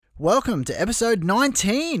Welcome to episode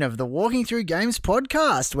 19 of the Walking Through Games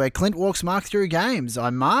podcast, where Clint walks Mark through games.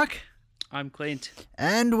 I'm Mark. I'm Clint.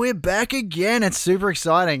 And we're back again. It's super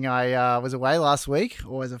exciting. I was away last week.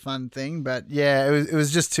 Always a fun thing. But yeah, it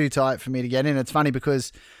was just too tight for me to get in. It's funny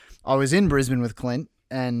because I was in Brisbane with Clint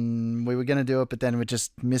and we were going to do it, but then we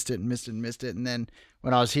just missed it. And then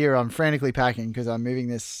when I was here, I'm frantically packing because I'm moving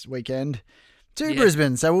this weekend to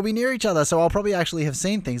Brisbane. So we'll be near each other. So I'll probably actually have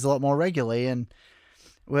seen things a lot more regularly. And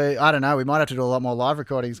I don't know, we might have to do a lot more live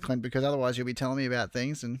recordings, Clint, because otherwise you'll be telling me about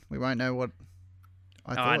things and we won't know what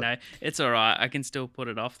I thought. I know. It's all right. I can still put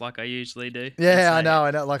it off like I usually do. Yeah, I know.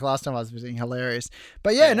 Like last time I was being hilarious.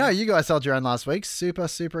 But no, you guys held your own last week. Super,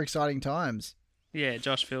 super exciting times. Yeah,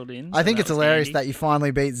 Josh filled in. I think it's hilarious that you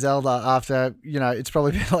finally beat Zelda after, it's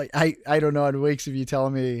probably been like eight or 9 weeks of you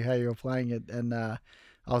telling me how you were playing it. And I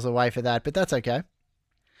was away for that, but that's okay.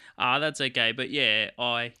 That's okay. But yeah,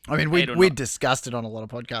 I mean, we'd discussed it on a lot of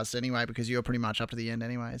podcasts anyway because you were pretty much up to the end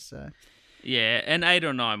anyway. So yeah, and 8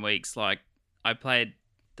 or 9 weeks, like I played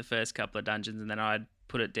the first couple of dungeons and then I'd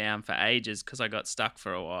put it down for ages because I got stuck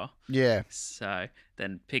for a while. Yeah. So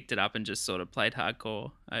then picked it up and just sort of played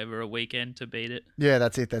hardcore over a weekend to beat it. Yeah,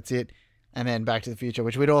 that's it. And then Back to the Future,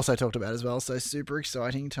 which we'd also talked about as well. So super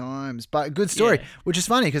exciting times. But good story, which is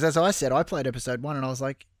funny because as I said, I played episode 1 and I was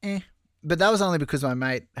like, eh. But that was only because my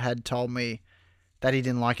mate had told me that he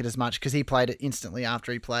didn't like it as much because he played it instantly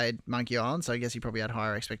after he played Monkey Island. So I guess he probably had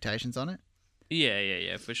higher expectations on it.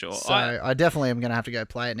 Yeah, for sure. So I definitely am going to have to go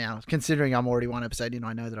play it now. Considering I'm already 1 episode in,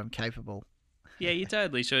 I know that I'm capable. Yeah, you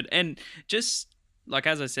totally should. And just like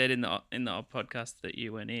as I said in the podcast that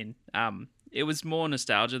you went in, it was more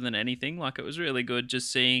nostalgia than anything. Like it was really good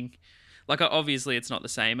just seeing, like obviously it's not the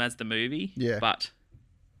same as the movie, but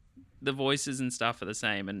the voices and stuff are the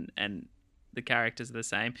same and the characters are the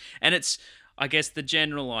same. And it's, I guess, the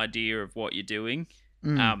general idea of what you're doing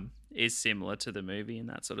is similar to the movie and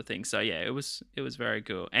that sort of thing. So yeah, it was very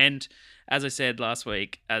cool. And as I said last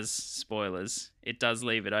week, as spoilers, it does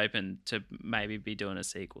leave it open to maybe be doing a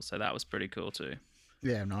sequel. So that was pretty cool too.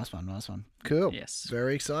 Yeah, nice one. Cool. Yes.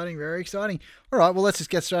 Very exciting. All right, well, let's just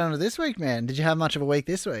get straight on to this week, man. Did you have much of a week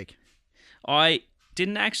this week? I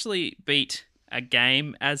didn't actually beat a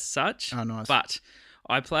game as such. Oh, nice. But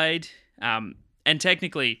I played, and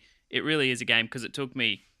technically it really is a game because it took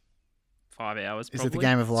me 5 hours probably. Is it the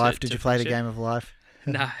game of life? Did you play the game of life?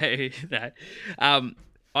 No.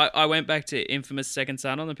 I went back to Infamous Second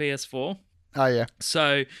Son on the PS4. Oh, yeah.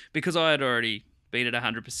 So because I had already beat it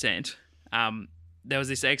 100%, there was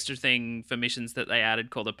this extra thing for missions that they added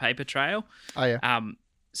called a paper trail. Oh, yeah.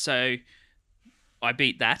 So I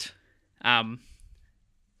beat that.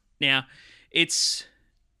 Now, it's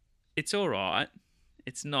all right.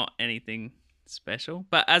 It's not anything special.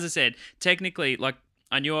 But as I said, technically, like,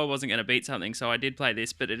 I knew I wasn't going to beat something, so I did play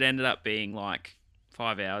this, but it ended up being like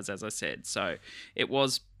 5 hours, as I said. So it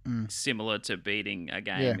was similar to beating a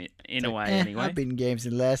game in a way, anyway. I've beaten games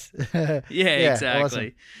in less. Yeah, exactly.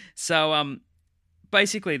 Awesome. So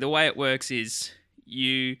basically, the way it works is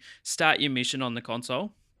you start your mission on the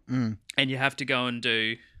console, and you have to go and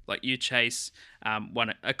do, like, you chase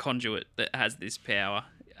a conduit that has this power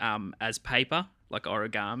as paper, like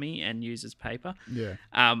origami, and uses paper. Yeah.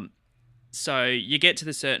 So you get to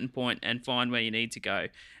the certain point and find where you need to go,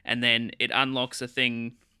 and then it unlocks a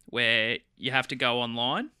thing where you have to go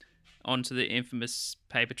online onto the Infamous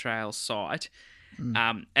Paper Trail site,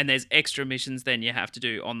 and there's extra missions then you have to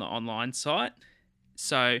do on the online site.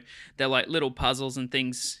 So they're like little puzzles and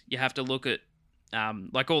things you have to look at,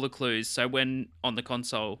 like all the clues. So when on the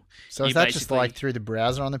console, so is that just like through the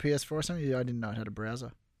browser on the PS4 or something? I didn't know it had a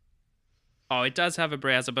browser. Oh, it does have a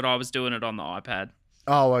browser, but I was doing it on the iPad.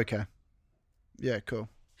 Oh, okay. Yeah, cool.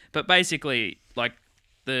 But basically, like,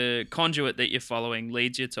 the conduit that you're following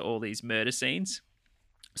leads you to all these murder scenes.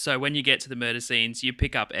 So when you get to the murder scenes, you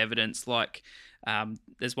pick up evidence, like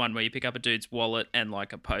there's one where you pick up a dude's wallet and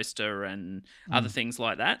like a poster and other things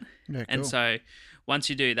like that. Yeah, cool. And so once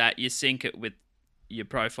you do that, you sync it with your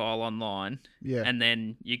profile online. Yeah. And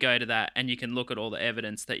then you go to that and you can look at all the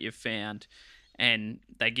evidence that you've found, and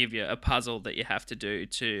they give you a puzzle that you have to do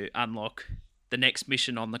to unlock the next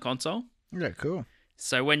mission on the console. Yeah, cool.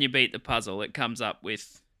 So when you beat the puzzle, it comes up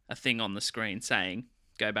with a thing on the screen saying,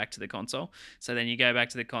 go back to the console. So then you go back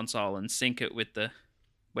to the console and sync it with the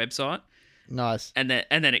website. Nice. And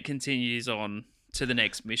then it continues on to the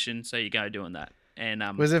next mission. So you go doing that.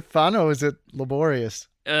 And was it fun or was it laborious?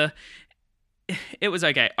 It was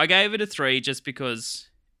okay. I gave it a 3 just because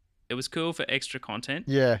it was cool for extra content.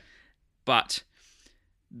 Yeah. But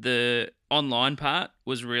the online part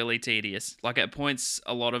was really tedious. Like at points,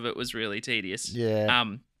 a lot of it was really tedious. Yeah.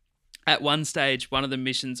 at one stage, one of the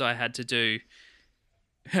missions I had to do,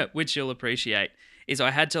 which you'll appreciate, is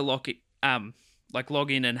I had to log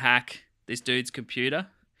in and hack this dude's computer.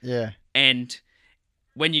 Yeah. And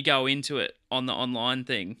when you go into it on the online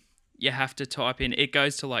thing, you have to type in, it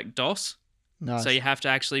goes to like DOS. Nice. So you have to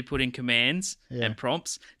actually put in commands Yeah. and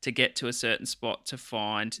prompts to get to a certain spot to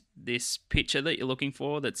find this picture that you're looking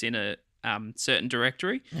for that's in a certain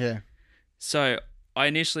directory. Yeah. So I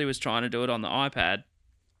initially was trying to do it on the iPad,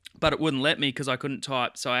 but it wouldn't let me because I couldn't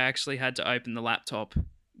type. So I actually had to open the laptop,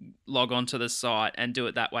 log onto the site, and do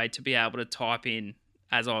it that way to be able to type in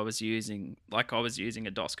as I was using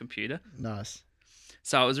a DOS computer. Nice.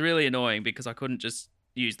 So it was really annoying because I couldn't just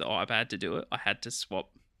use the iPad to do it. I had to swap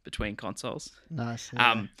between consoles. Nice.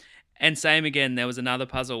 Yeah. And same again, there was another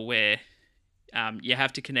puzzle where you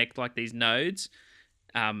have to connect like these nodes.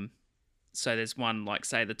 So there's one like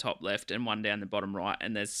say the top left and one down the bottom right,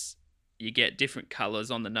 and you get different colors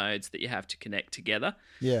on the nodes that you have to connect together.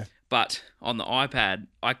 Yeah. But on the iPad,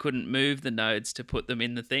 I couldn't move the nodes to put them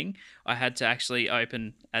in the thing. I had to actually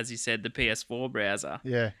open, as you said, the PS4 browser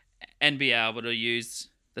Yeah. and be able to use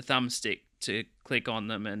the thumbstick to click on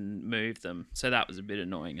them and move them. So that was a bit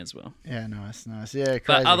annoying as well. Yeah. Nice. Nice. Yeah. Crazy.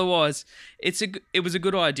 But otherwise, it was a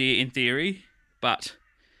good idea in theory, but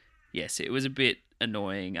yes, it was a bit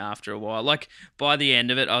annoying after a while. Like by the end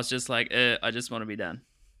of it, I was just like, I just want to be done.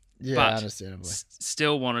 Yeah. But Understandably.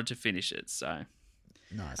 Still wanted to finish it. So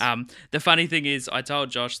Nice. the funny thing is, I told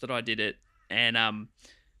Josh that I did it, and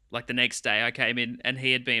like the next day I came in and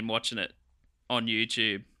he had been watching it on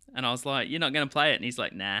YouTube, and I was like, "You're not going to play it?" And he's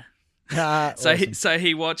like, "Nah." Awesome. So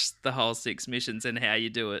he watched the whole 6 missions and how you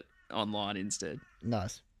do it online instead.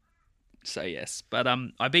 Nice. So yes, but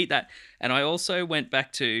I beat that, and I also went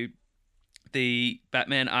back to the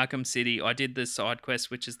Batman Arkham City. I did the side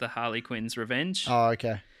quest, which is the Harley Quinn's Revenge. Oh,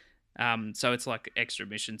 okay. So it's like extra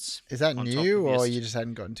missions. Is that on top new, of or your you just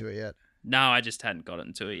hadn't gotten to it yet? No, I just hadn't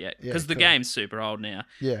gotten to it yet Yeah, because the cool. game's super old now.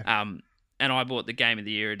 Yeah. And I bought the Game of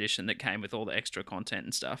the Year edition that came with all the extra content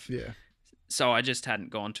and stuff. Yeah. So I just hadn't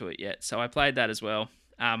gone to it yet. So I played that as well.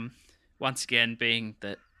 Once again, being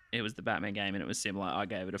that it was the Batman game and it was similar, I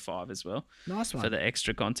gave it a 5 as well Nice one. for the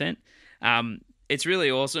extra content. It's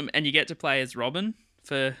really awesome, and you get to play as Robin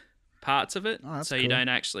for parts of it, Oh, that's so you cool. don't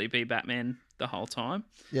actually be Batman the whole time.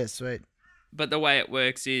 Yeah. Sweet. But the way it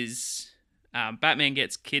works is Batman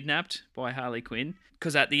gets kidnapped by Harley Quinn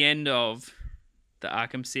because at the end of the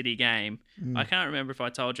Arkham City game, I can't remember if I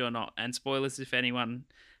told you or not, and spoilers if anyone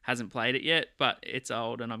hasn't played it yet, but it's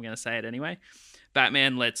old and I'm going to say it anyway.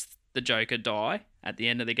 Batman lets the Joker die at the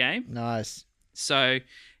end of the game. Nice. So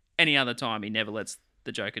any other time he never lets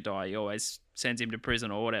the Joker die. He always sends him to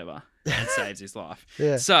prison or whatever and saves his life.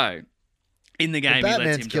 Yeah. So in the game, he lets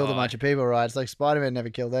Batman's him killed die. a bunch of people, right? It's like Spider-Man never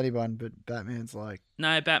killed anyone, but Batman's like,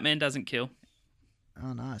 No, Batman doesn't kill.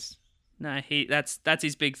 oh, nice. No, that's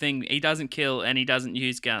his big thing. He doesn't kill and he doesn't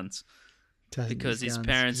use guns. Doesn't Because use his guns.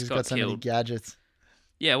 parents He's got so many killed. gadgets.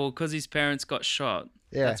 Yeah, well, because his parents got shot.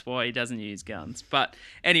 Yeah. That's why he doesn't use guns. But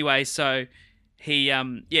anyway, so he,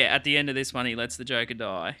 at the end of this one, he lets the Joker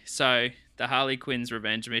die. So the Harley Quinn's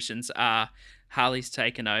revenge missions are Harley's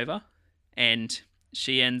taken over and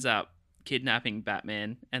she ends up kidnapping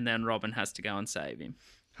Batman and then Robin has to go and save him.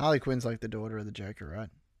 Harley Quinn's like the daughter of the Joker, right?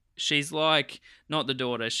 She's like, not the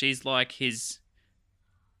daughter, she's like his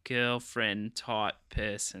girlfriend type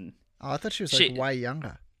person. Oh, I thought she was She- like way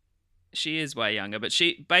younger. She is way younger, but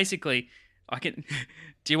she basically, I can.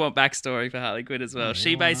 Do you want backstory for Harley Quinn as well? Yeah, She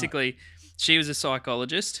why not? basically, she was a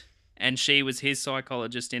psychologist, and she was his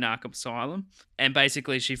psychologist in Arkham Asylum, and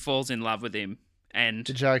basically she falls in love with him, The and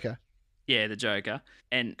Joker, yeah, the Joker,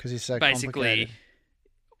 and because he's so basically, complicated.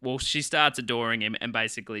 well, she starts adoring him, and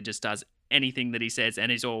basically just does anything that he says,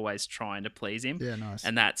 and is always trying to please him. Yeah, nice.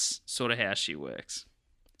 And that's sort of how she works.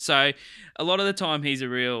 So a lot of the time he's a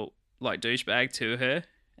real like douchebag to her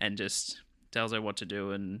and just tells her what to do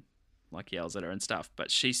and like yells at her and stuff. But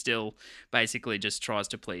she still basically just tries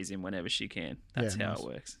to please him whenever she can. That's Yeah, how nice. it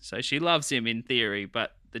works. So she loves him in theory,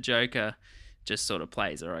 but the Joker just sort of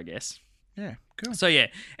plays her, I guess. Yeah, cool. So yeah.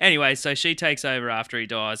 Anyway, so she takes over after he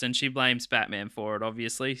dies and she blames Batman for it,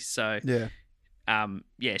 obviously. So Yeah,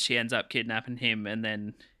 yeah, she ends up kidnapping him, and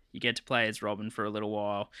then you get to play as Robin for a little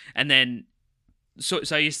while, and then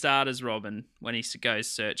so you start as Robin when he goes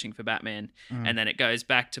searching for Batman, and then it goes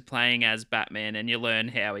back to playing as Batman, and you learn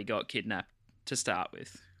how he got kidnapped to start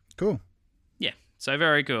with. cool. Yeah, so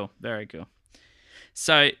very cool, very cool.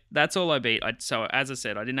 So that's all I beat. So as I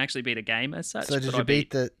said, I didn't actually beat a game as such. So did but you I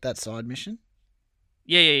beat that side mission?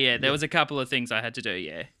 Yeah. There Yeah. was a couple of things I had to do.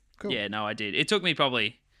 Yeah, Cool. yeah. No, I did. It took me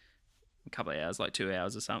probably a couple of hours, like 2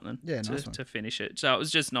 hours or something, Yeah, nice one. to finish it. So it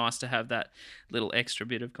was just nice to have that little extra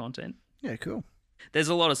bit of content. Yeah, cool. There's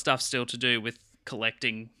a lot of stuff still to do with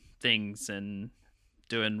collecting things and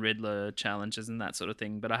doing Riddler challenges and that sort of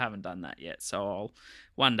thing, but I haven't done that yet. So I'll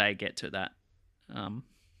one day get to that.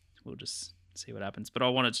 We'll just see what happens. But I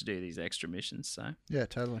wanted to do these extra missions, so Yeah,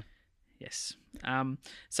 totally. yes.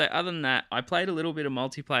 So other than that, I played a little bit of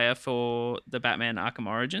multiplayer for the Batman Arkham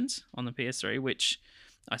Origins on the PS3, which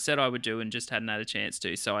I said I would do and just hadn't had a chance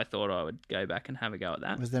to. So I thought I would go back and have a go at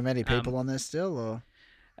that. Was there many people on there still, or?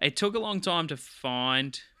 It took a long time to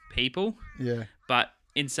find people, Yeah. but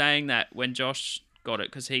in saying that, when Josh got it,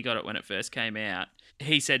 because he got it when it first came out,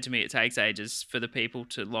 he said to me it takes ages for the people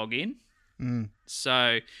to log in.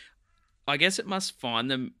 So I guess it must find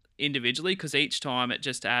them individually, because each time it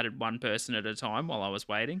just added one person at a time while I was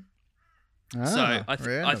waiting. So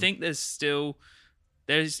I think there is still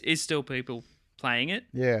people playing it,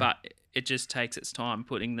 Yeah. but it just takes its time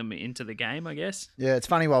putting them into the game, I guess. Yeah, it's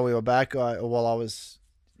funny, while we were back, while I was,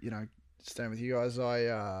 staying with you guys,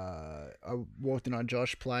 I walked in on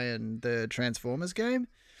Josh playing the Transformers game,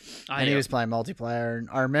 and he was playing multiplayer, and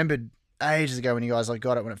I remembered ages ago when you guys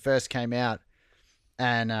got it when it first came out,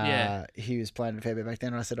 and he was playing a fair bit back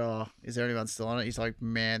then, and I said, "Oh, is there anyone still on it?" He's like,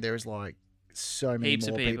 "Man, there is so many Heaps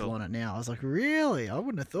more of people on it now." I was like, "Really? I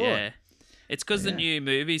wouldn't have thought." Yeah, it's because the new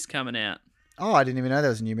movie's coming out. Oh, I didn't even know there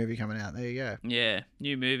was a new movie coming out. There you go. Yeah,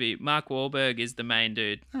 new movie. Mark Wahlberg is the main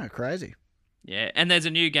dude. Oh, crazy. Yeah, and there's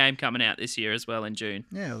a new game coming out this year as well in June.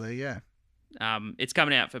 Yeah, well, there you go. It's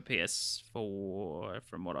coming out for PS4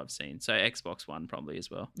 from what I've seen, so Xbox One probably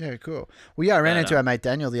as well. Yeah, cool. Well, yeah, I ran into our mate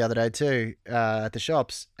Daniel the other day too at the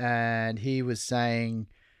shops, and he was saying,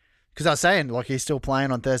 because I was saying he's still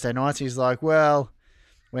playing on Thursday nights. He's like, "Well,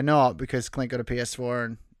 we're not, because Clint got a PS4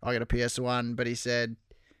 and I got a PS1," but he said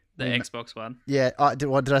the Xbox One. Yeah,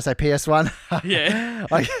 what did I say? PS1. Yeah.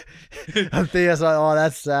 I'm PS1. Oh,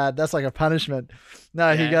 that's sad. That's like a punishment.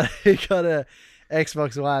 No, Yeah. he got a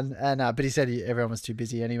Xbox One, and but he said everyone was too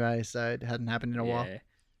busy anyway, so it hadn't happened in a while,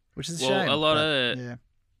 which is a shame.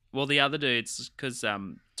 Well, the other dudes, because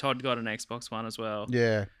Todd got an Xbox One as well.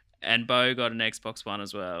 Yeah. And Bo got an Xbox One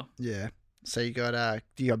as well. Yeah. So you got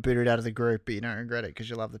booted out of the group, but you don't regret it because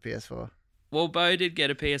you love the PS4. Well, Bo did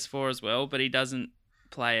get a PS4 as well, but he doesn't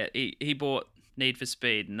play it. He bought Need for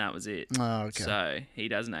Speed, and that was it. Oh, okay. So he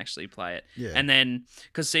doesn't actually play it. Yeah. And then,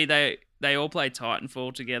 because see, they all play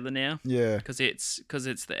Titanfall together now. Yeah. Because it's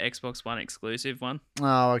the Xbox One exclusive one.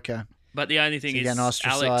 Oh, okay. But the only thing so is, getting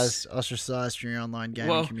ostracized from your online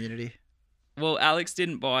gaming community. Well, Alex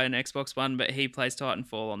didn't buy an Xbox One, but he plays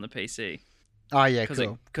Titanfall on the PC. Oh, yeah,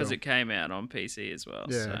 cool. Because it came out on PC as well.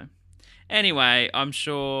 Yeah. So anyway, I'm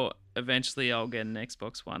sure eventually I'll get an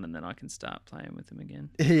Xbox One, and then I can start playing with him again.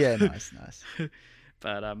 Yeah, nice.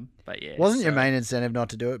 But yeah. Wasn't your main incentive not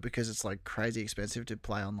to do it because it's crazy expensive to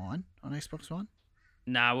play online on Xbox One?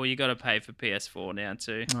 Nah, well, you got to pay for PS4 now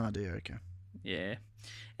too. Oh dear, okay. Yeah.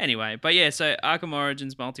 Anyway, but yeah, so Arkham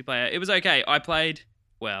Origins multiplayer, it was okay. I played,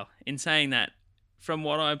 well, in saying that, from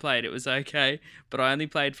what I played, it was okay, but I only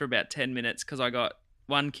played for about 10 minutes because I got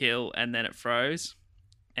one kill and then it froze,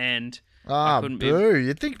 and I couldn't boo!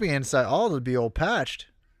 You'd think being so old it'd be all patched.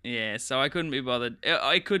 Yeah, so I couldn't be bothered.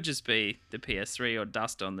 It could just be the PS3 or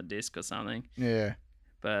dust on the disc or something. Yeah.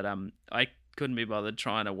 But I couldn't be bothered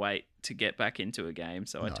trying to wait to get back into a game,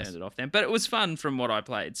 so Nice. I turned it off then. But it was fun from what I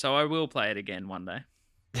played, so I will play it again one day.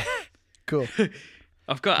 Cool.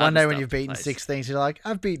 I've got one other day when stuff you've to beaten play. 6 things, you're like,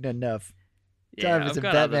 I've beaten enough. Yeah, Time for I've some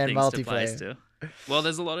got other Batman things to play multiplayer. still. Well,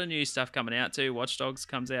 there's a lot of new stuff coming out too. Watch Dogs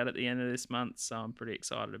comes out at the end of this month, so I'm pretty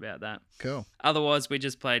excited about that. Cool. Otherwise, we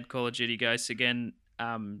just played Call of Duty Ghosts again.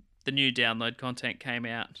 The new download content came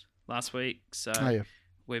out last week, so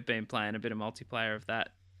we've been playing a bit of multiplayer of that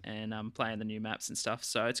and playing the new maps and stuff.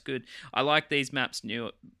 So it's good. I like these maps,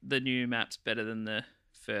 the new maps better than the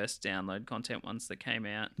first download content ones that came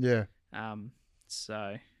out. Yeah.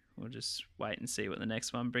 So we'll just wait and see what the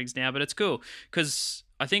next one brings now. But it's cool because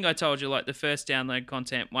I think I told you, like, the first download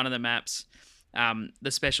content, one of the maps,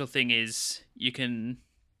 the special thing is you can,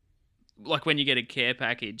 like, when you get a care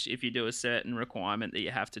package, if you do a certain requirement that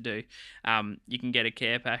you have to do, you can get a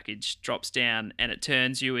care package, drops down, and it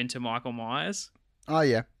turns you into Michael Myers. Oh,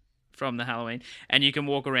 yeah. From the Halloween. And you can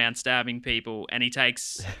walk around stabbing people, and he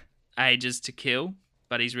takes ages to kill,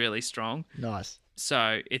 but he's really strong. Nice.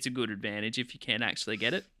 So it's a good advantage if you can actually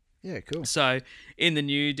get it. Yeah, cool. So in the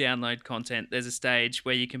new download content, there's a stage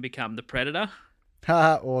where you can become the Predator.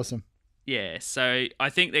 Haha, awesome. Yeah, so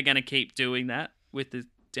I think they're going to keep doing that with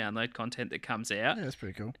download content that comes out. Yeah, that's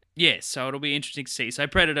pretty cool. Yeah, so it'll be interesting to see. So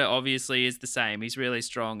Predator obviously is the same. He's really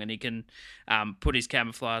strong and he can put his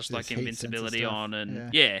camouflage His like heat invincibility sensor stuff. on,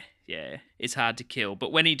 and yeah, it's hard to kill.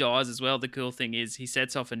 But when he dies as well, the cool thing is he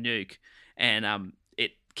sets off a nuke and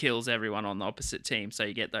it kills everyone on the opposite team, so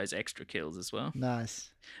you get those extra kills as well. Nice.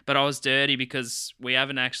 But I was dirty because we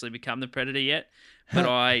haven't actually become the Predator yet. But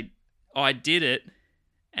I did it,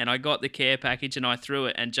 and I got the care package, and I threw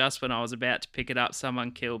it. And just when I was about to pick it up,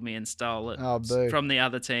 someone killed me and stole it from the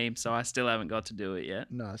other team. So I still haven't got to do it yet.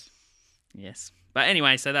 Nice. Yes. But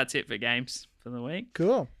anyway, so that's it for games for the week.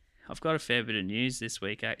 Cool. I've got a fair bit of news this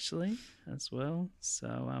week, actually, as well. So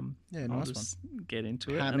yeah, I'll nice just get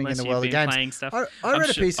into it. Happening Unless in the you've world of been games. playing stuff. I read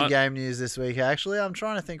a piece of game news this week, actually. I'm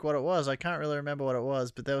trying to think what it was. I can't really remember what it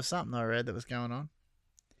was, but there was something I read that was going on.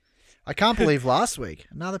 I can't believe last week,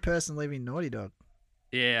 another person leaving Naughty Dog.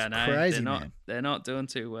 Yeah, It's I know. crazy, man. They're not doing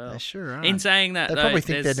too well. They sure are. In saying that, they though, probably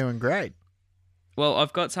think they're doing great. Well,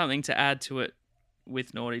 I've got something to add to it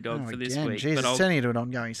with Naughty Dog for this week. Jeez, but it's turning into an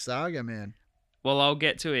ongoing saga, man. Well, I'll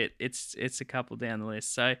get to it. It's a couple down the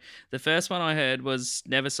list. So the first one I heard was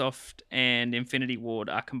Neversoft and Infinity Ward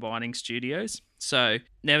are combining studios. So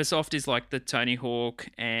Neversoft is like the Tony Hawk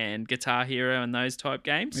and Guitar Hero and those type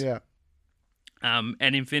games. Yeah.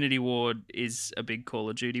 And Infinity Ward is a big Call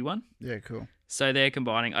of Duty one. Yeah, cool. So they're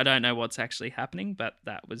combining. I don't know what's actually happening, but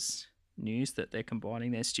that was news that they're combining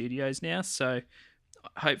their studios now. So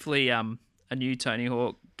hopefully a new Tony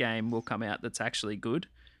Hawk game will come out that's actually good.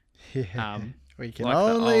 Yeah. We can like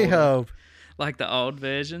only hope. Like the old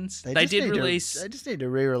versions. They did release... They just need to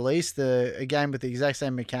re-release a game with the exact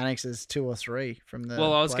same mechanics as 2 or 3 from the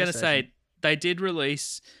Well, I was going to PlayStation. say, they did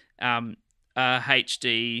release a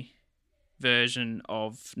HD version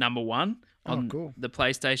of number 1 on cool. the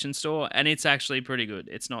PlayStation Store, and it's actually pretty good.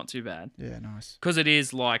 It's not too bad. Yeah, nice. Because it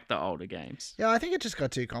is like the older games. Yeah, I think it just got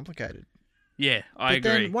too complicated. Yeah, I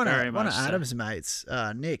agree. Then one of Adam's mates,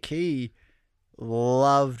 Nick, he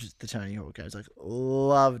loved the Tony Hawk games. Like,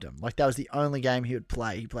 loved them. Like, that was the only game he would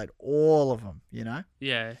play. He played all of them, you know?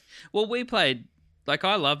 Yeah. Well, we played... Like,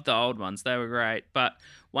 I loved the old ones. They were great. But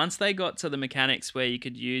once they got to the mechanics where you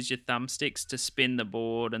could use your thumbsticks to spin the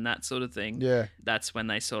board and that sort of thing, Yeah. that's when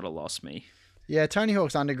they sort of lost me. Yeah, Tony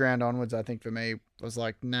Hawk's Underground onwards, I think, for me, was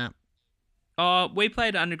like, nah. Oh, we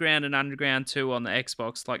played Underground and Underground 2 on the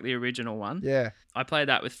Xbox, like the original one. Yeah. I played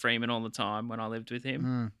that with Freeman all the time when I lived with him.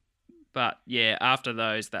 Mm. But, yeah, after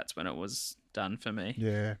those, that's when it was done for me.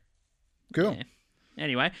 Yeah. Cool. Yeah.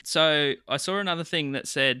 Anyway, so I saw another thing that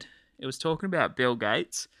said... It was talking about Bill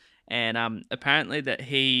Gates, and apparently that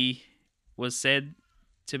he was said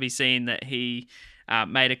to be seen that he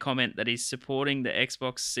made a comment that he's supporting the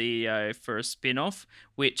Xbox CEO for a spin-off,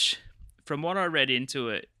 which, from what I read into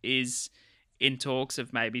it, is in talks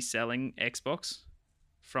of maybe selling Xbox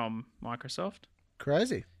from Microsoft.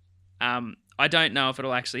 Crazy. I don't know if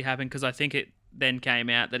it'll actually happen because I think it then came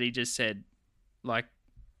out that he just said, like,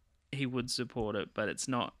 he would support it, but it's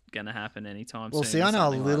not going to happen anytime soon. Well, see, I know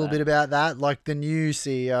a little bit about that. Like, the new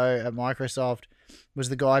CEO at Microsoft was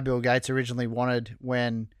the guy Bill Gates originally wanted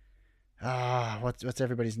when... what's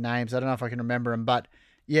everybody's names? I don't know if I can remember them, but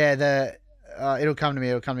yeah, it'll come to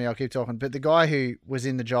me. I'll keep talking. But the guy who was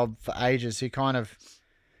in the job for ages, he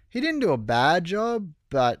didn't do a bad job,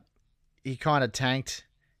 but he kind of tanked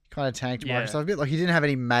Microsoft a bit. Like, he didn't have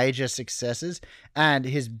any major successes, and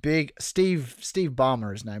his big Steve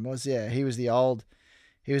Ballmer, his name was. Yeah, he was the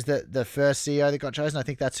first CEO that got chosen. I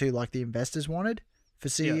think that's who, like, the investors wanted for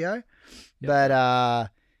CEO. Yep. But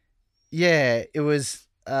yeah, it was.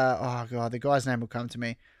 Oh god, the guy's name will come to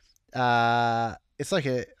me. It's like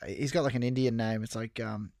he's got like an Indian name. It's like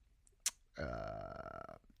oh,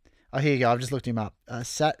 here you go. I've just looked him up.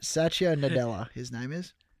 Satya Nadella, his name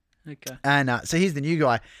is. Okay. And so he's the new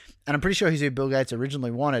guy, and I'm pretty sure he's who Bill Gates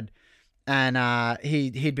originally wanted, and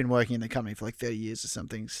he'd been working in the company for like 30 years or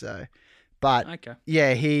something. So, but Okay.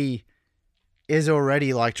 yeah, he is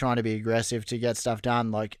already like trying to be aggressive to get stuff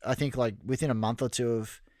done. Like, I think like within a month or two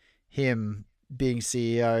of him being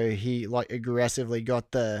CEO, he like aggressively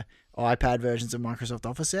got the iPad versions of Microsoft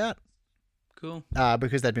Office out. Cool.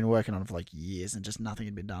 Because they'd been working on it for like years and just nothing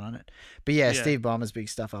had been done on it. But yeah, Steve Ballmer's big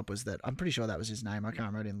stuff up was that, I'm pretty sure that was his name. I can't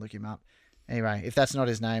remember, I didn't look him up. Anyway, if that's not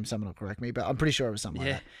his name, someone will correct me, but I'm pretty sure it was something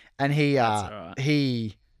like that. And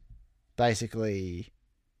he basically,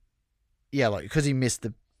 yeah, like, because he missed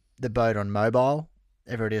the boat on mobile,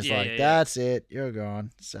 everybody's that's it, you're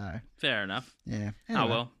gone. So fair enough. yeah. Oh Anyway.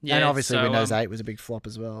 well. Yeah. And obviously so, Windows 8 was a big flop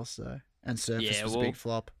as well. So, and Surface was a well, big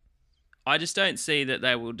flop. I just don't see that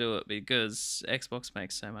they will do it because Xbox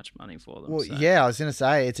makes so much money for them. Well, so. yeah, I was going to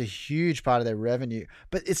say it's a huge part of their revenue,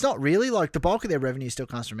 but it's not really. Like the bulk of their revenue still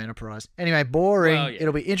comes from enterprise. Anyway, boring. Well, yeah.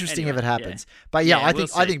 It'll be interesting if Anyway, it happens. But yeah, Yeah, I we'll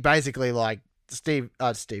think basically like Steve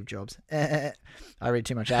Jobs. I read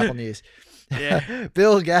too much Apple news. Yeah.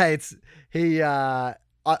 Bill Gates.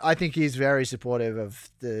 I think he's very supportive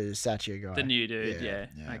of the Satya guy. The new dude, yeah.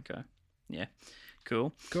 Okay. Yeah.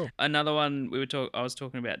 Cool. Another one I was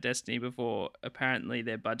talking about Destiny before. Apparently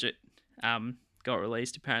their budget got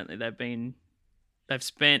released. Apparently they've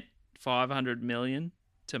spent 500 million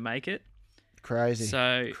to make it. Crazy.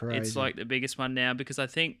 So it's like the biggest one now because I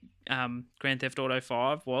think Grand Theft Auto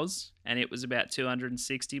 5 was, and it was about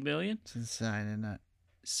 260 million. It's insane, isn't it?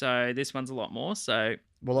 So this one's a lot more. So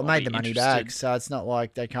well, it made the money back, so it's not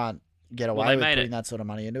like they can't get away with putting that sort of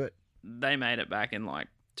money into it. They made it back in like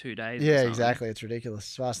 2 days. Yeah, exactly. It's ridiculous.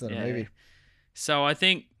 It's faster than a movie. So I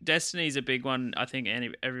think Destiny's a big one. I think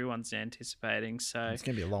everyone's anticipating. So it's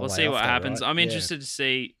gonna be a long. We'll way see off what though, happens. right? I'm interested to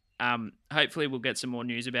see. Hopefully we'll get some more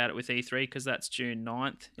news about it with E3 because that's June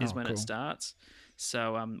 9th is when it starts.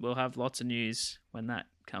 So we'll have lots of news when that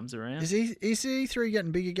comes around. Is E3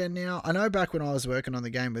 getting big again now? I know back when I was working on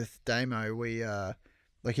the game with Damo, we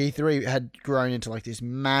like E3 had grown into like this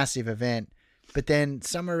massive event, but then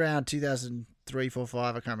somewhere around 2003, 4,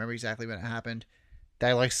 5, I can't remember exactly when it happened.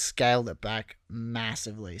 They like scaled it back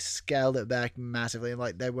massively. And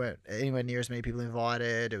like they weren't anywhere near as many people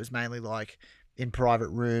invited. It was mainly like in private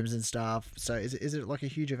rooms and stuff. So is it like a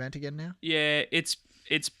huge event again now? Yeah, it's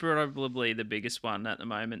probably the biggest one at the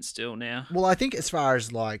moment still now. Well, I think as far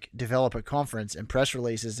as like developer conference and press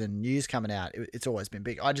releases and news coming out, it's always been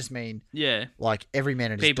big. I just mean, like every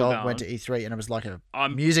man and his People dog went to E3 and it was like a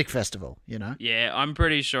music festival, you know? Yeah, I'm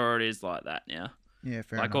pretty sure it is like that now. Yeah,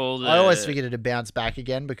 fair like enough. I always figured it'd bounce back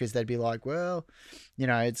again because they'd be like, well, you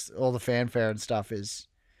know, it's all the fanfare and stuff is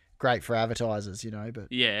great for advertisers, you know, but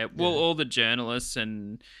all the journalists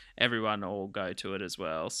and everyone all go to it as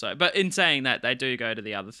well. So, but in saying that, they do go to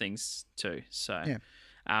the other things too. So,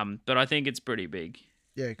 but I think it's pretty big.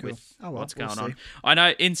 Yeah, cool. With what's going on. I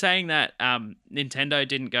know. In saying that, Nintendo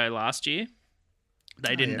didn't go last year.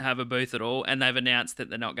 They didn't have a booth at all, and they've announced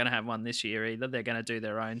that they're not going to have one this year either. They're going to do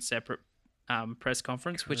their own separate press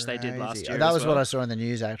conference, which they did last year. That was what I saw in the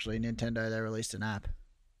news. Actually, Nintendo they released an app.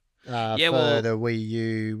 For the Wii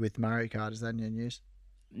U with Mario Kart. Is that in your news?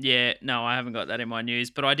 Yeah, no, I haven't got that in my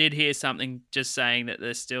news, but I did hear something just saying that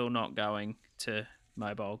they're still not going to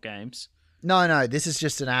mobile games. No, this is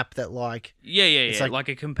just an app that like... Yeah, it's like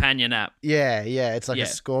a companion app. Yeah, it's like a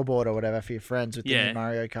scoreboard or whatever for your friends with the new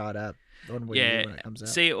Mario Kart app on Wii U when it comes out.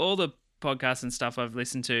 See, all the podcasts and stuff I've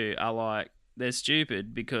listened to are like, they're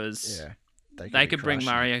stupid because they could bring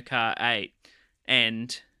Mario Kart 8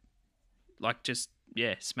 and like just...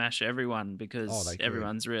 smash everyone because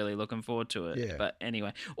everyone's really looking forward to it. Yeah. But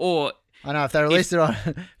anyway, or I know if they released it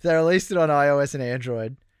on iOS and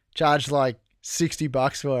Android, charge like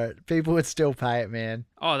 $60 for it, people would still pay it, man.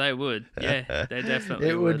 Oh, they would. Yeah, they definitely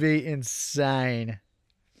it would be insane.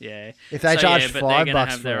 Yeah. If they charged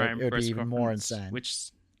 $5 for it, it would be even more insane.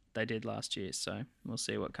 Which they did last year, so we'll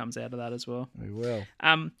see what comes out of that as well. We will.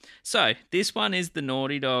 So this one is the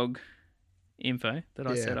Naughty Dog info that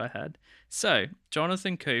I said I had. So,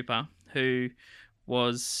 Jonathan Cooper, who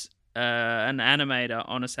was an animator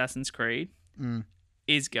on Assassin's Creed,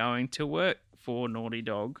 is going to work for Naughty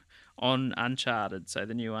Dog on Uncharted, so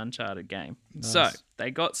the new Uncharted game. Nice. So, they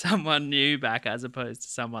got someone new back as opposed to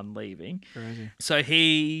someone leaving. Crazy. So,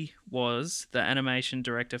 he was the animation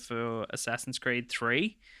director for Assassin's Creed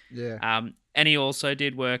 3. Yeah. And he also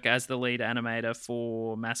did work as the lead animator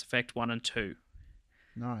for Mass Effect 1 and 2.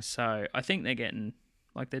 Nice. So, I think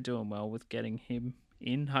they're doing well with getting him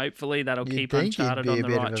in. Hopefully that'll You'd keep think Uncharted he'd be on the a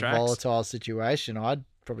bit right of tracks. a volatile situation. I'd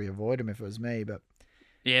probably avoid him if it was me, but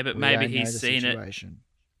but maybe he's seen it. Situation.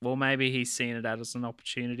 Well, maybe he's seen it as an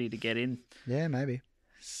opportunity to get in. Yeah, maybe.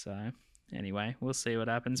 So anyway, we'll see what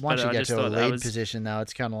happens. Once but you I get just to a thought lead position, though,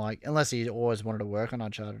 it's kind of like unless he always wanted to work on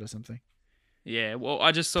Uncharted or something. Yeah, well,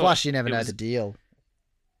 I just thought. Plus, you never know the deal.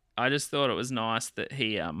 I just thought it was nice that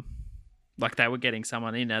he like they were getting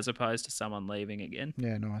someone in as opposed to someone leaving again.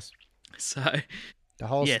 Yeah, nice. So the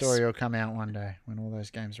whole story will come out one day when all those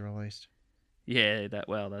games are released. Yeah,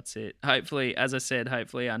 that's it. Hopefully, as I said,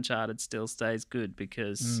 Uncharted still stays good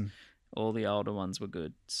because all the older ones were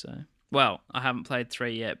good. So, well, I haven't played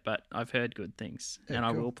 3 yet, but I've heard good things, and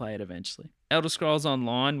I will play it eventually. Elder Scrolls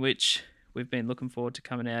Online, which we've been looking forward to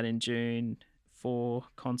coming out in June for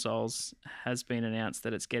consoles, has been announced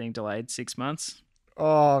that it's getting delayed 6 months.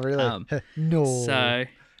 Oh, really? No. So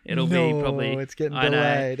it'll be probably... it's getting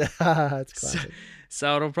delayed. It's classic.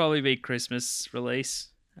 So it'll probably be Christmas release.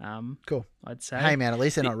 Cool. I'd say. Hey, man, at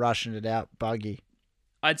least they're not rushing it out buggy.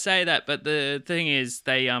 I'd say that, but the thing is,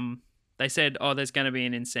 they said, oh, there's going to be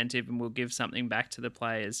an incentive and we'll give something back to the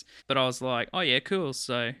players. But I was like, oh yeah, cool.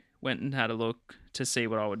 So went and had a look to see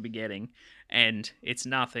what I would be getting, and it's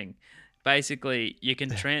nothing. Basically, you can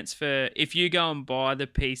transfer if you go and buy the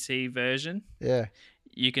PC version. Yeah.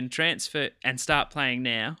 You can transfer and start playing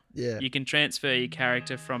now. Yeah. You can transfer your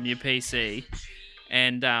character from your PC,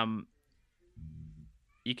 and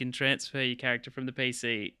you can transfer your character from the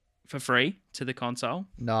PC for free to the console.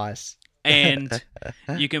 Nice. And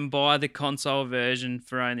you can buy the console version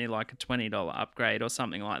for only like a $20 upgrade or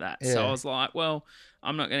something like that. Yeah. So I was like, well,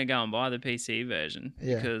 I'm not going to go and buy the PC version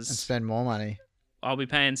because and spend more money. I'll be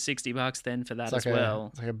paying $60 then for that It's as well.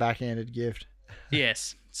 It's like a backhanded gift.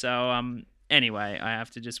 Yes. So anyway, I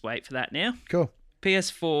have to just wait for that now. Cool.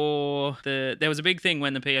 PS4, there was a big thing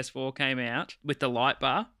when the PS4 came out with the light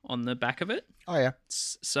bar on the back of it. Oh, yeah.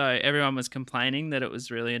 So everyone was complaining that it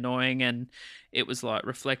was really annoying and it was like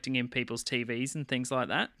reflecting in people's TVs and things like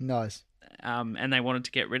that. Nice. And they wanted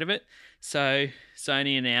to get rid of it. So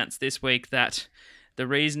Sony announced this week that the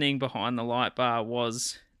reasoning behind the light bar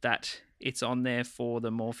was that it's on there for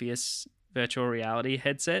the Morpheus virtual reality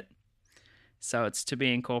headset. So it's to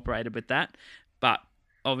be incorporated with that. But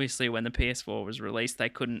obviously when the PS4 was released, they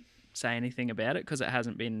couldn't say anything about it because it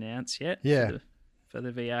hasn't been announced yet for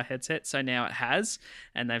the VR headset. So now it has,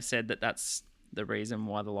 and they've said that that's the reason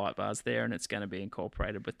why the light bar's there and it's going to be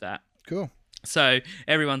incorporated with that. Cool. So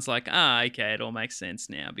everyone's like, okay, it all makes sense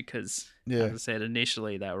now because, Yeah. as I said,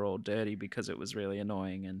 initially they were all dirty because it was really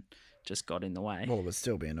annoying and just got in the way. Well, it would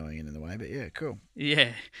still be annoying and in the way, but yeah, cool.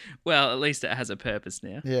 Yeah. Well, at least it has a purpose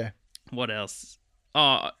now. Yeah. What else?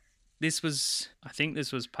 Oh, I think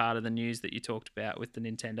this was part of the news that you talked about with the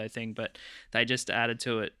Nintendo thing, but they just added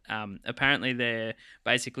to it. Apparently they're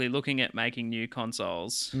basically looking at making new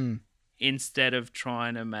consoles instead of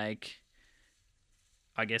trying to make,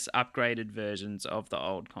 I guess, upgraded versions of the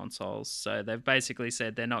old consoles. So they've basically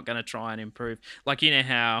said they're not going to try and improve. Like, you know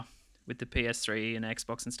how with the PS3 and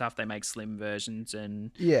Xbox and stuff, they make slim versions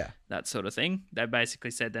and that sort of thing. They basically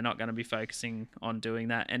said they're not going to be focusing on doing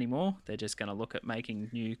that anymore. They're just going to look at making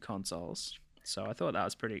new consoles. So I thought that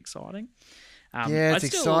was pretty exciting. It's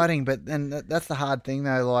exciting, but then that's the hard thing,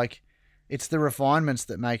 though. Like, it's the refinements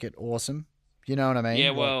that make it awesome. You know what I mean?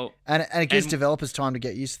 Yeah, well... And it gives developers time to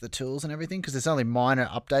get used to the tools and everything because there's only minor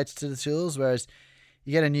updates to the tools, whereas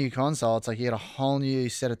you get a new console, it's like you get a whole new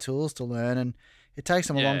set of tools to learn, and it takes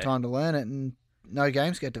them a long time to learn it, and no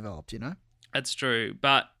games get developed, you know? That's true,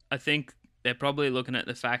 but I think they're probably looking at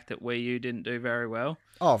the fact that Wii U didn't do very well.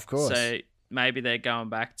 Oh, of course. So maybe they're going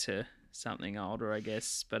back to something older, I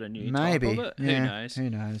guess, but a new maybe. type of it. Yeah, Who knows? Who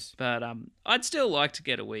knows? But I'd still like to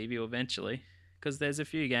get a Wii U eventually because there's a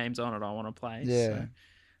few games on it I want to play. Yeah. So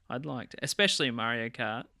I'd like to, especially Mario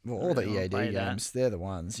Kart. Well, all the EAD games, they're the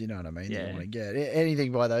ones, you know what I mean? Yeah. You want to get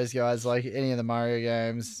anything by those guys, like any of the Mario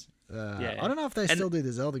games. I don't know if they still do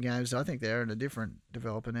the Zelda games. I think they're in a different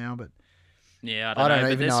developer now, but yeah, I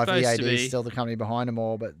don't even know if EAD is still the company behind them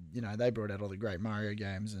all. But you know, they brought out all the great Mario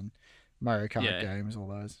games and Mario Kart games, all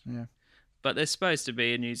those. Yeah, but there's supposed to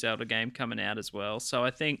be a new Zelda game coming out as well. So I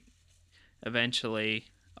think eventually,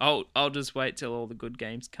 I'll just wait till all the good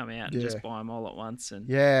games come out and just buy them all at once. And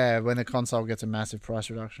when the console gets a massive price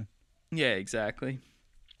reduction. Yeah, exactly.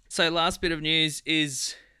 So last bit of news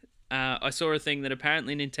is. I saw a thing that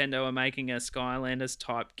apparently Nintendo are making a Skylanders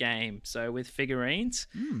type game. So with figurines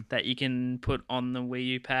that you can put on the Wii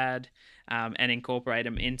U pad and incorporate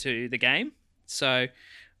them into the game. So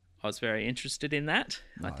I was very interested in that.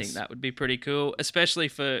 Nice. I think that would be pretty cool, especially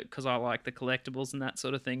because I like the collectibles and that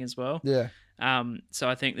sort of thing as well. Yeah. So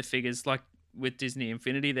I think the figures, like with Disney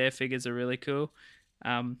Infinity, their figures are really cool.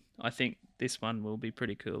 I think this one will be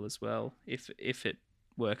pretty cool as well if it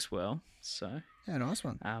works well. So yeah, nice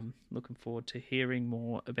one. Looking forward to hearing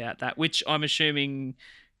more about that, which I'm assuming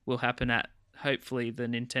will happen at hopefully the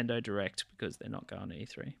Nintendo Direct because they're not going to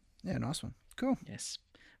E3. Yeah, nice one. Cool. Yes.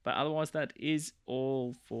 But otherwise, that is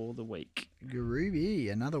all for the week.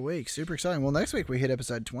 Groovy. Another week. Super exciting. Well, next week we hit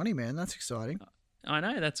episode 20, man. That's exciting. I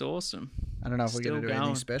know. That's awesome. I don't know if we're going to do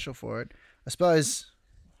anything special for it. I suppose,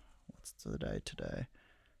 what's the day today?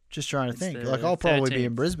 Just trying to think. Like, I'll probably be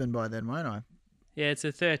in Brisbane by then, won't I? Yeah, it's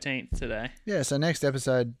the 13th today. Yeah, so next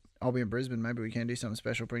episode, I'll be in Brisbane. Maybe we can do something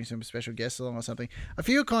special, bring some special guests along or something. I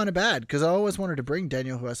feel kind of bad because I always wanted to bring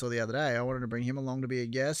Daniel, who I saw the other day. I wanted to bring him along to be a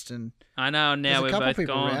guest. And I know, now we're both gone. There's a couple of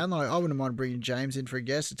people around. Like, I wouldn't mind bringing James in for a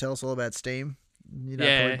guest to tell us all about Steam. You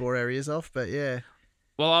know, probably bore our ears off, but yeah.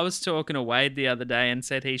 Well, I was talking to Wade the other day and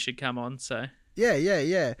said he should come on, so...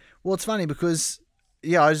 Yeah. Well, it's funny because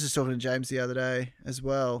yeah, I was just talking to James the other day as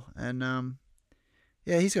well, and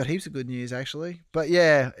yeah, he's got heaps of good news actually. But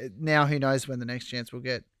yeah, now who knows when the next chance we'll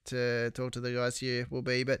get to talk to the guys here will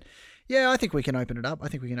be. But yeah, I think we can open it up.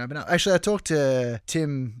 Actually, I talked to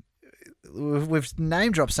Tim. We've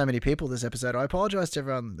name dropped so many people this episode. I apologize to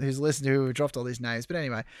everyone who's listened to who we've dropped all these names. But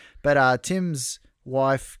anyway, Tim's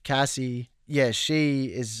wife, Cassie, yeah, she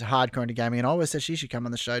is hardcore into gaming, and I always said she should come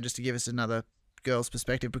on the show just to give us another girl's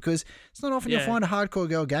perspective, because it's not often you'll find a hardcore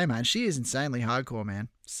girl gamer, and she is insanely hardcore, man.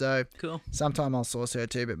 So cool. Sometime I'll source her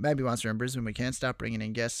too, but maybe once we're in Brisbane we can start bringing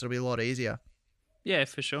in guests. It'll be a lot easier. Yeah,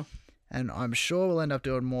 for sure. And I'm sure we'll end up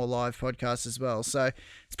doing more live podcasts as well. So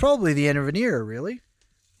it's probably the end of an era, really.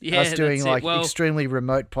 Yeah, us doing extremely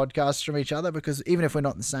remote podcasts from each other, because even if we're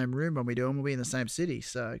not in the same room when we do them, we'll be in the same city.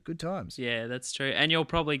 So good times. Yeah, that's true. And you'll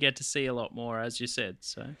probably get to see a lot more, as you said.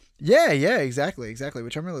 So yeah, exactly.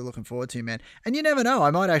 Which I'm really looking forward to, man. And you never know, I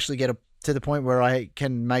might actually get to the point where I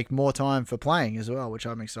can make more time for playing as well, which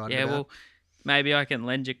I'm excited about. Yeah, well, maybe I can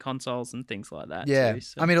lend you consoles and things like that. Yeah, too,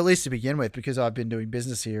 so. I mean, at least to begin with, because I've been doing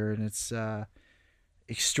business here and it's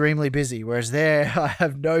extremely busy, whereas there I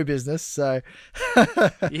have no business, so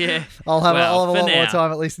yeah, I'll have a lot more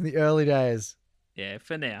time, at least in the early days. Yeah,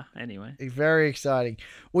 for now, anyway. Very exciting.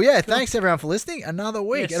 Well, yeah, Thanks everyone for listening. Another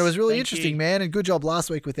week, and it was really interesting, man. And good job last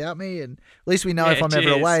week without me. And at least we know if I'm ever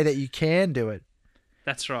away that you can do it.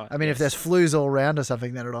 That's right. I mean, if there's flus all around or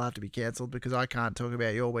something, then it'll have to be cancelled, because I can't talk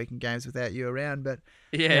about your weekend games without you around. But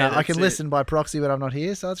yeah, I can listen by proxy when I'm not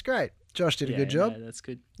here, so it's great. Josh did a good job. No, that's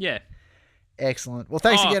good. Yeah. Excellent. Well,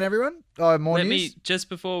 thanks again, everyone. More news? Just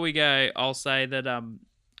before we go, I'll say that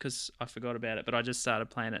because I forgot about it, but I just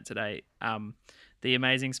started playing it today. The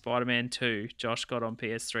Amazing Spider-Man 2, Josh got on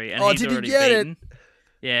PS3, and he's already beaten.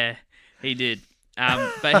 Yeah, he did.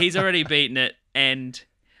 But he's already beaten it, and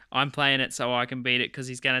I'm playing it so I can beat it, because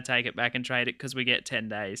he's going to take it back and trade it, because we get 10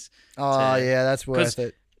 days. Oh, yeah, that's worth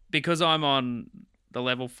it. Because I'm on the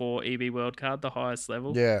level 4 EB World card, the highest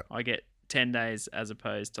level. Yeah, I get 10 days as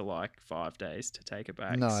opposed to like 5 days to take it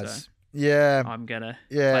back. Nice. So yeah. I'm going to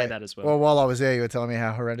play that as well. Well, while I was there, you were telling me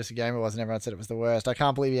how horrendous a game it was, and everyone said it was the worst. I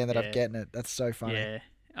can't believe he ended up getting it. That's so funny.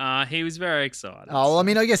 Yeah. He was very excited. Oh, well, I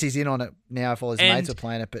mean, I guess he's in on it now if all his mates are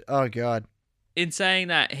playing it, but oh, God. In saying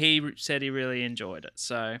that, he said he really enjoyed it.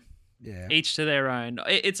 So yeah, each to their own.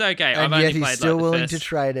 It's okay. And I've yet only he's played still like willing to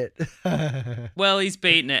trade it. Well, he's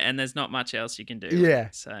beaten it, and there's not much else you can do. Yeah.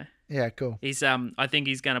 So yeah, cool. He's I think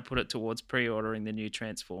he's going to put it towards pre-ordering the new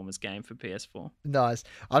Transformers game for PS4. Nice.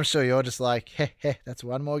 I'm sure you're just like, that's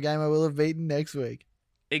one more game I will have beaten next week.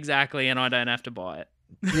 Exactly, and I don't have to buy it.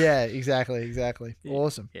 Yeah, exactly. Yeah.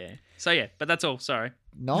 Awesome. Yeah. So yeah, but that's all. Sorry.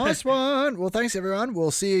 Nice one. Well, thanks everyone.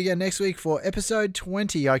 We'll see you again next week for episode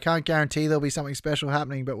 20. I can't guarantee there'll be something special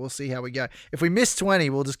happening, but we'll see how we go. If we miss 20,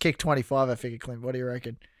 we'll just kick 25, I figure, Clint. What do you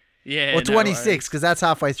reckon? Yeah. Or 26, because that's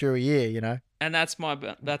halfway through a year, you know? And that's my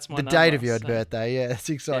the number, date of your birthday. Yeah, it's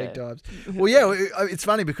exciting times. Well, yeah, it's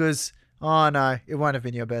funny because, oh no, it won't have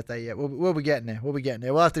been your birthday yet. We'll be getting there.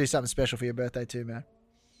 We'll have to do something special for your birthday too, man.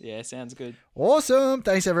 Yeah, sounds good. Awesome.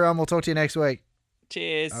 Thanks everyone. We'll talk to you next week.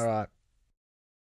 Cheers. All right.